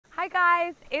Hi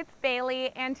guys, it's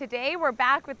Bailey, and today we're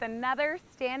back with another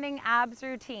standing abs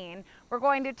routine. We're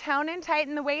going to tone and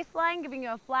tighten the waistline, giving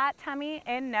you a flat tummy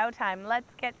in no time.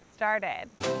 Let's get started.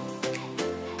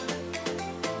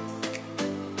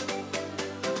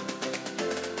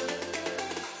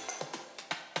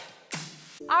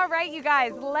 All right, you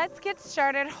guys, let's get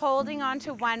started holding on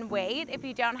to one weight. If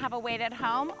you don't have a weight at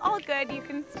home, all good, you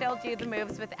can still do the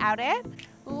moves without it.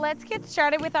 Let's get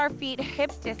started with our feet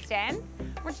hip distance.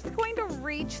 We're just going to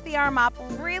reach the arm up,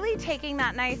 really taking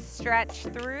that nice stretch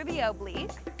through the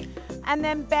obliques, and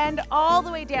then bend all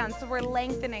the way down so we're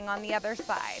lengthening on the other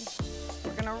side.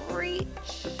 We're gonna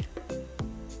reach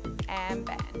and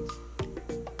bend.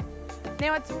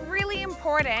 Now it's really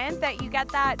important that you get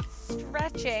that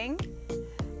stretching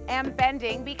and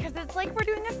bending because it's like we're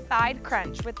doing a side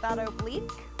crunch with that oblique.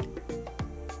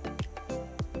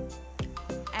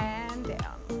 And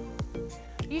down.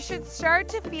 You should start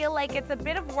to feel like it's a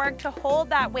bit of work to hold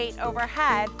that weight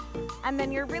overhead, and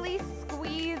then you're really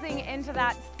squeezing into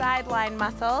that sideline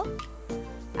muscle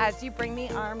as you bring the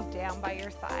arm down by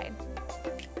your side.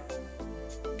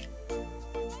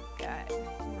 Good.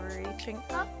 Reaching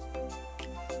up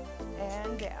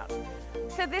and down.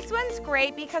 So this one's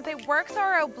great because it works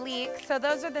our obliques. So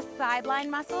those are the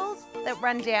sideline muscles that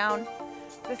run down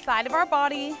the side of our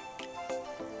body,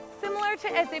 similar to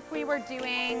as if we were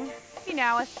doing, you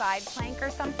know, a side plank or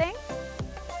something.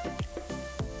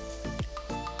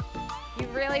 You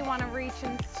really want to reach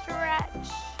and stretch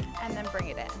and then bring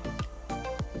it in.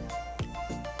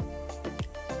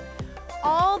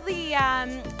 All of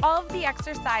the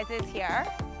exercises here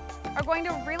are going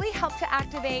to really help to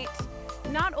activate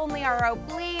not only our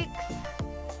obliques,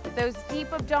 those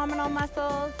deep abdominal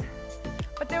muscles,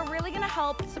 but they're really going to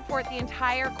help support the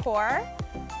entire core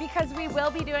because we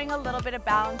will be doing a little bit of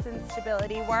balance and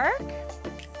stability work.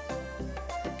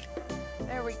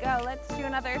 There we go. Let's do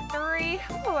another 3.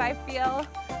 Ooh, I feel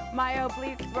my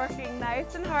obliques working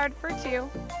nice and hard for 2.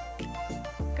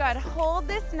 Good. Hold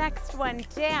this next one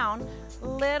down.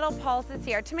 Little pulses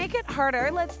here. To make it harder,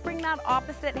 let's bring that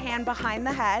opposite hand behind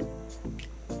the head.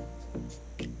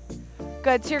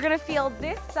 Good, so you're gonna feel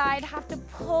this side have to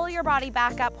pull your body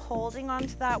back up, holding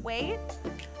onto that weight,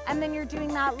 and then you're doing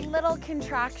that little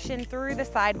contraction through the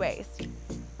side waist.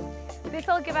 This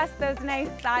will give us those nice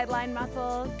sideline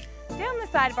muscles down the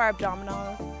side of our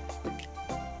abdominals.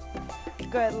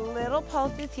 Good, little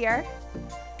pulses here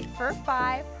for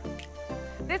 5.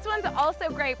 This one's also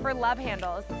great for love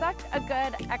handles. Such a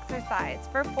good exercise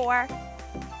for 4,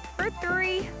 for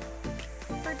 3,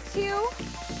 for 2,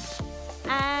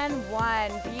 and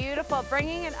 1. Beautiful.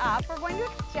 Bringing it up, we're going to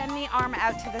extend the arm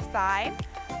out to the side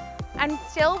and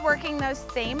still working those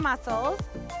same muscles.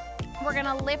 We're going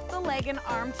to lift the leg and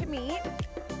arm to meet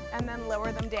and then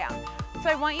lower them down. So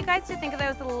I want you guys to think of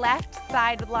those left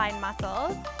sideline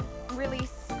muscles. Really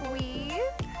squeeze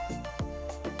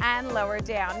and lower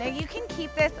down. Now you can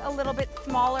keep this a little bit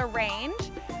smaller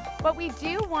range, but we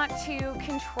do want to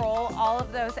control all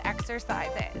of those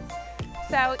exercises.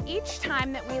 So each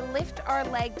time that we lift our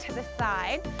leg to the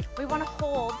side, we want to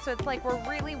hold so it's like we're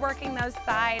really working those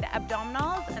side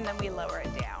abdominals, and then we lower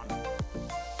it down.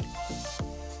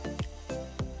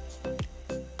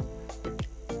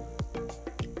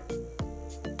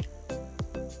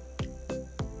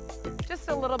 Just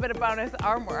a little bit of bonus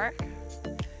arm work.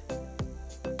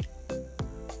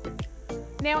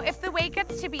 Now, if the weight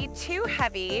gets to be too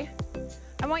heavy,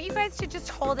 I want you guys to just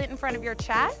hold it in front of your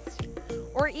chest,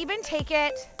 or even take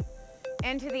it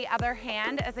into the other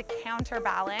hand as a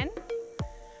counterbalance.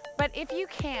 But if you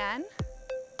can,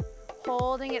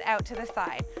 holding it out to the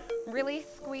side. Really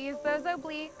squeeze those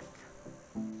obliques.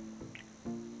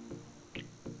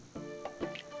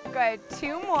 Good,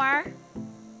 2 more.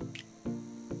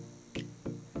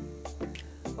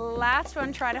 Last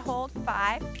one, try to hold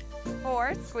 5,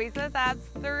 4, squeeze those abs,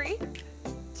 3,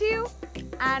 2,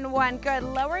 and 1. Good,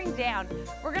 lowering down.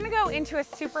 We're gonna go into a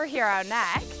superhero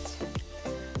next.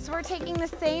 So we're taking the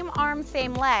same arm,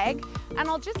 same leg, and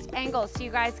I'll just angle so you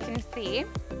guys can see.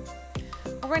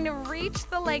 We're going to reach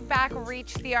the leg back,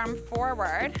 reach the arm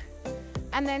forward,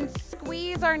 and then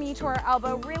squeeze our knee to our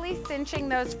elbow, really cinching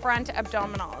those front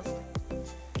abdominals.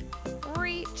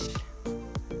 Reach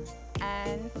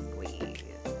and squeeze.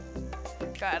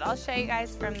 Good, I'll show you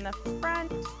guys from the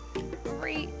front.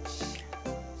 Reach,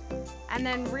 and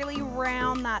then really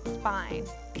round that spine.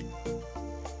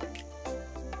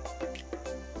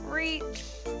 Reach,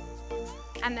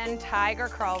 and then tiger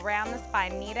curl, round the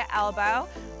spine, knee to elbow.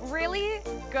 Really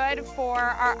good for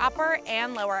our upper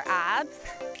and lower abs.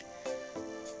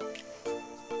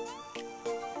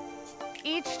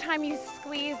 Each time you squeeze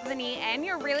squeeze the knee in,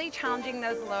 you're really challenging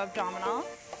those low abdominals.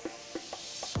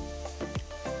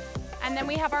 And then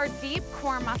we have our deep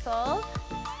core muscles,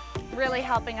 really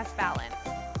helping us balance.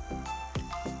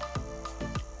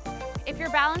 If your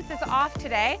balance is off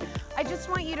today, I just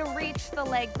want you to reach the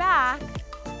leg back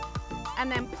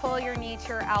and then pull your knee to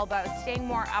your elbow, staying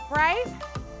more upright.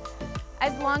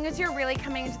 As long as you're really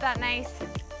coming into that nice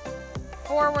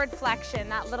forward flexion,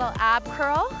 that little ab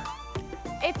curl.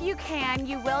 If you can,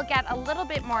 you will get a little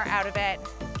bit more out of it,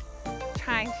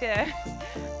 trying to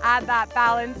add that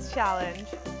balance challenge.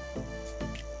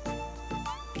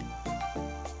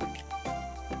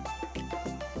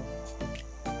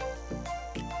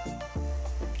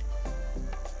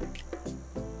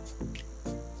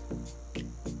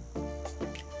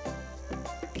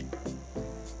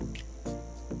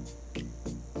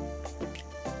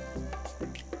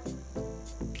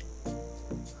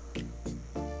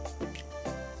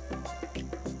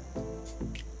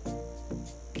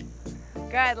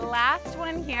 Good, last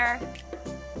one here.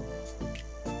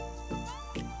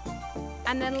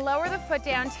 And then lower the foot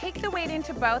down, take the weight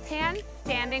into both hands,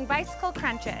 standing bicycle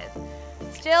crunches.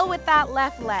 Still with that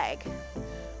left leg.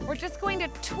 We're just going to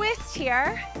twist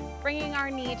here, bringing our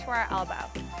knee to our elbow.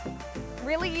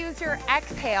 Really use your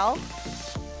exhale.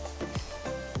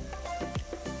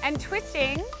 And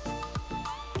twisting,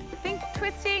 think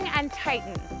twisting and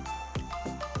tighten.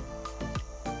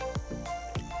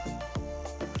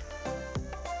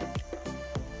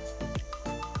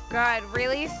 Good,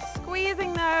 really squeezing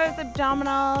those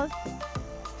abdominals.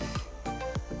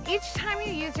 Each time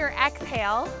you use your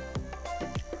exhale,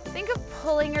 think of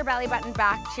pulling your belly button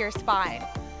back to your spine.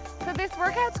 So this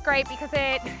workout's great because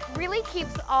it really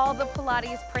keeps all the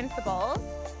Pilates principles.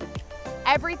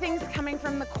 Everything's coming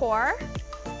from the core,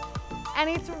 and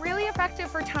it's really effective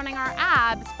for toning our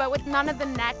abs, but with none of the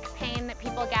neck pain that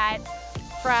people get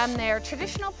from their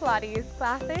traditional Pilates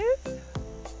classes.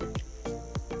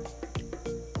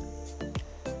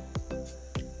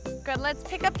 Good, let's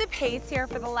pick up the pace here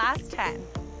for the last 10,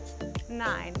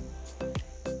 9,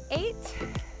 8,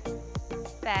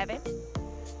 7,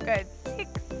 good, 6,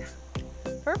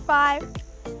 for 5,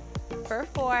 for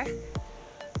 4,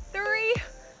 3,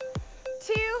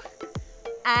 2,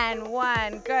 and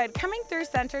 1. Good, coming through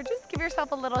center, just give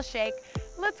yourself a little shake.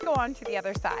 Let's go on to the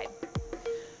other side.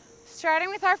 Starting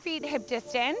with our feet hip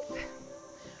distance.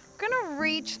 We're gonna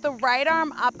reach the right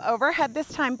arm up overhead this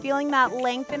time, feeling that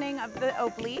lengthening of the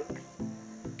obliques,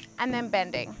 and then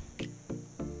bending.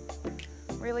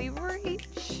 Really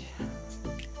reach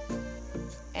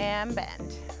and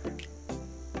bend.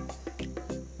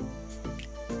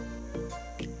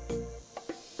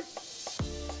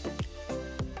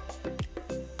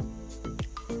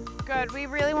 Good, we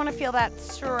really wanna feel that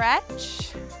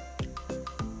stretch,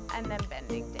 and then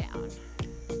bending down.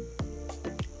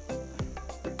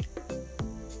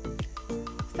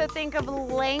 So think of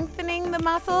lengthening the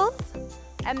muscles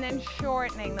and then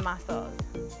shortening the muscles.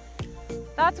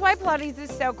 That's why Pilates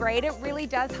is so great. It really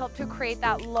does help to create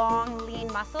that long,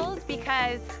 lean muscles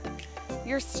because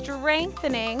you're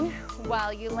strengthening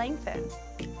while you lengthen.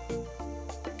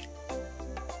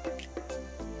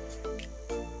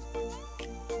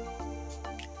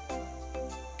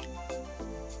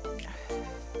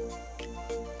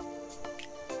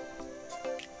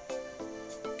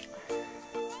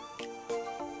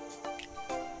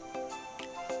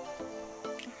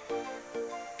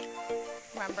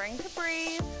 Remembering to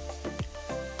breathe.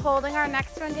 Holding our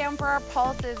next one down for our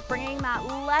pulses, bringing that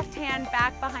left hand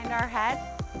back behind our head.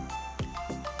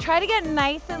 Try to get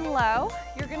nice and low.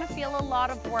 You're gonna feel a lot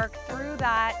of work through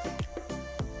that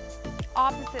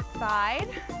opposite side.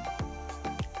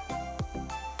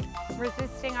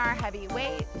 Resisting our heavy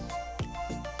weight.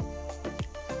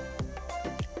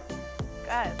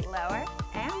 Good, lower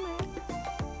and lift.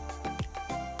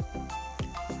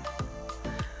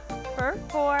 For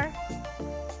 4,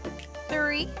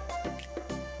 3,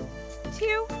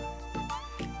 2,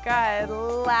 good,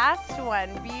 last one,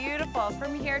 beautiful.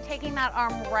 From here, taking that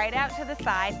arm right out to the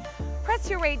side, press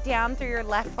your weight down through your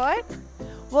left foot.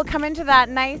 We'll come into that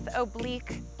nice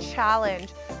oblique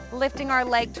challenge, lifting our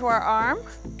leg to our arm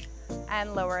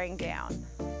and lowering down.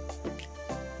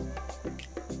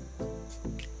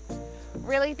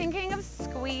 Really thinking of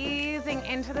squeezing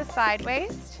into the side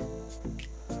waist.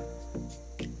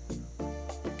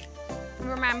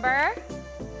 Remember,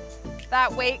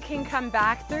 that weight can come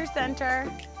back through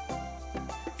center,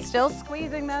 still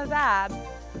squeezing those abs,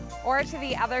 or to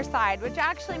the other side, which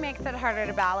actually makes it harder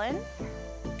to balance.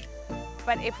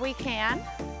 But if we can,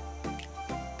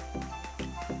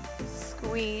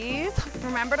 squeeze,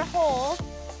 remember to hold.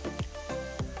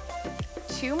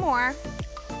 2 more.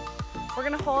 We're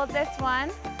gonna hold this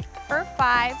one for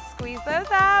 5. Squeeze those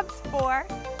abs. 4,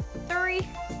 3,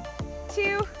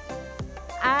 2,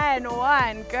 and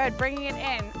 1. Good, bringing it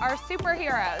in. Our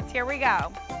superheroes, here we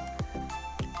go.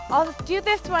 I'll do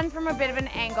this one from a bit of an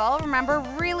angle. Remember,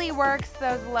 really works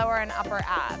those lower and upper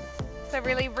abs. So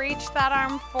really reach that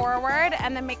arm forward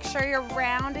and then make sure you're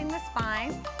rounding the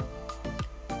spine,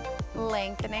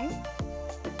 lengthening,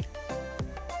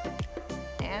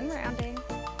 and rounding.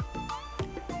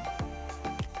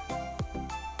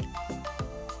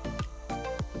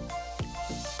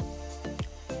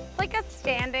 It's like a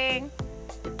standing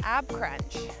ab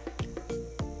crunch.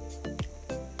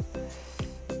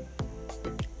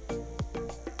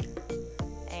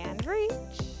 And reach.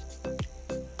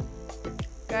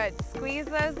 Good, squeeze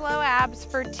those low abs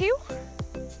for 2.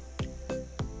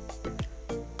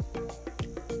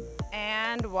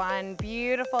 And 1,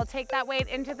 beautiful. Take that weight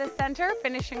into the center,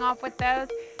 finishing off with those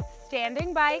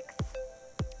standing bikes.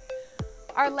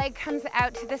 Our leg comes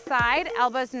out to the side,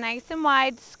 elbows nice and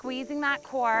wide, squeezing that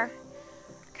core,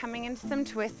 coming into some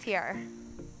twists here.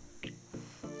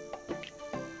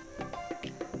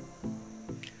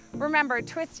 Remember,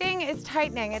 twisting is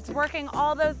tightening. It's working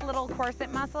all those little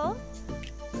corset muscles.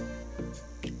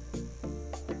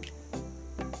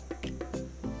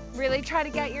 Really try to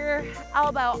get your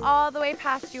elbow all the way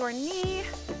past your knee.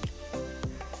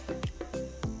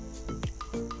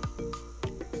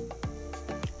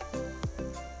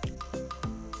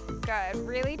 Good,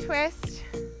 really twist.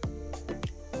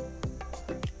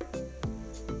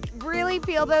 Really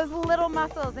feel those little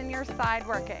muscles in your side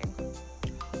working.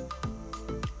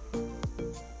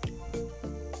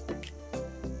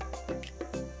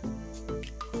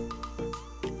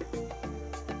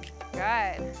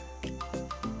 Good.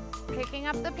 Picking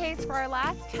up the pace for our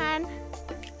last 10.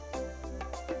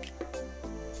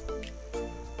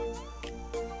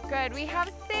 Good, we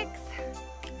have 6,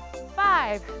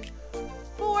 5,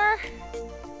 4,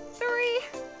 3,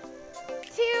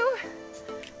 2,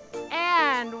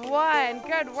 and 1.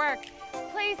 Good work.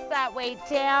 Place that weight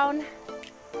down.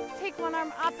 Take one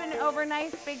arm up and over,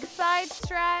 nice big side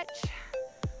stretch.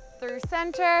 Through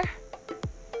center,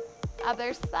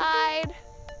 other side.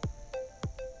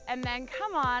 And then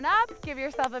come on up, give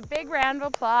yourself a big round of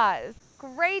applause.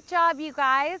 Great job, you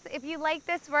guys. If you like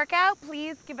this workout,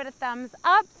 please give it a thumbs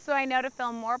up so I know to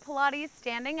film more Pilates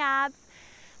standing abs.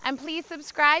 And please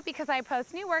subscribe because I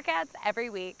post new workouts every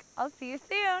week. I'll see you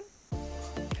soon.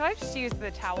 Can I just use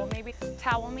the towel maybe?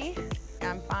 Towel me?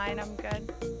 I'm fine, I'm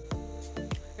good.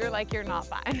 You're like, you're not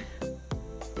fine.